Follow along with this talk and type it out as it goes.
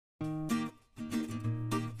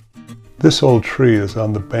This old tree is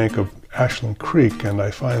on the bank of Ashland Creek, and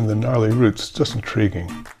I find the gnarly roots just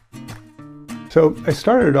intriguing. So I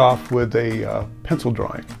started off with a pencil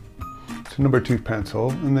drawing. It's a number 2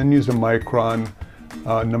 pencil, and then used a Micron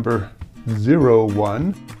number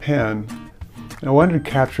 01 pen. And I wanted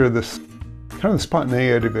to capture this kind of the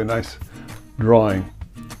spontaneity of a nice drawing.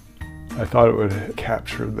 I thought it would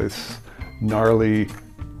capture this gnarly,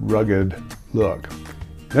 rugged look.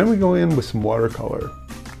 Then we go in with some watercolor.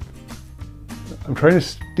 I'm trying to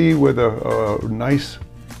stay with a nice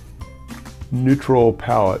neutral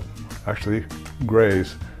palette, actually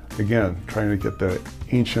grays. Again, trying to get the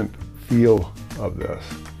ancient feel of this.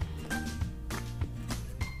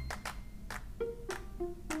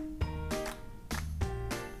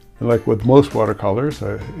 And like with most watercolors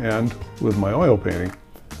and with my oil painting,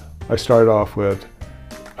 I start off with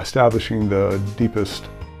establishing the deepest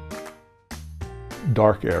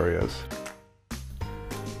dark areas.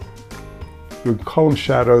 We would call them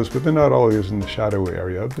shadows, but they're not always in the shadow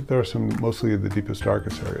area, but there are some mostly the deepest,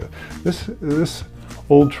 darkest area. This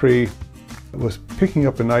old tree was picking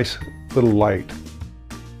up a nice little light.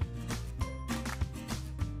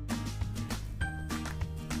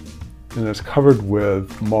 And it's covered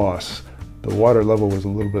with moss. The water level was a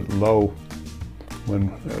little bit low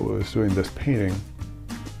when I was doing this painting.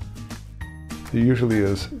 It usually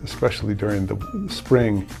is, especially during the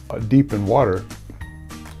spring, deep in water.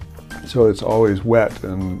 So it's always wet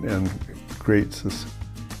and creates this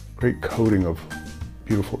great coating of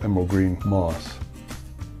beautiful emerald green moss.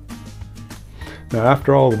 Now,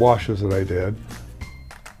 after all the washes that I did,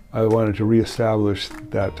 I wanted to reestablish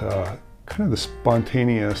that kind of the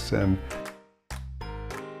spontaneous and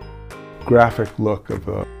graphic look of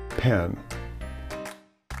a pen.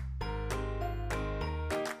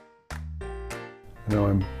 Now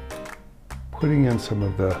I'm putting in some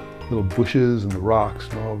of the little bushes and the rocks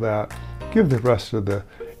and all that, give the rest of the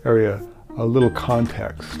area a little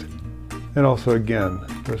context. And also, again,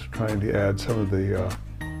 just trying to add some of the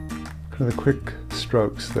kind of the quick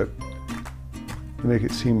strokes that make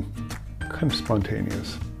it seem kind of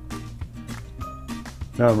spontaneous.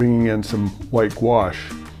 Now I'm bringing in some white gouache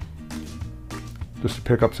just to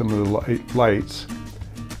pick up some of the lights.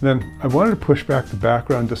 And then I wanted to push back the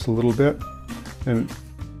background just a little bit and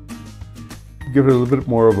give it a little bit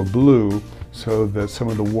more of a blue so that some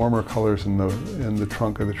of the warmer colors in the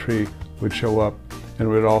trunk of the tree would show up, and it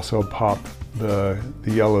would also pop the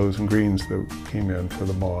yellows and greens that came in for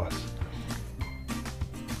the moss.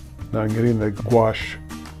 Now I'm getting the gouache,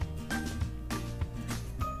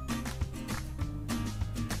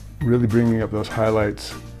 really bringing up those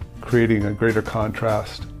highlights, creating a greater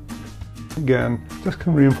contrast. Again, just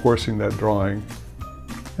kind of reinforcing that drawing,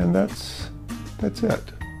 and that's it.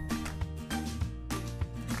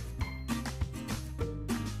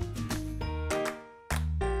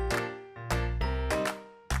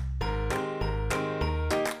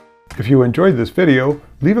 If you enjoyed this video,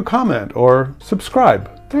 leave a comment or subscribe.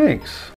 Thanks.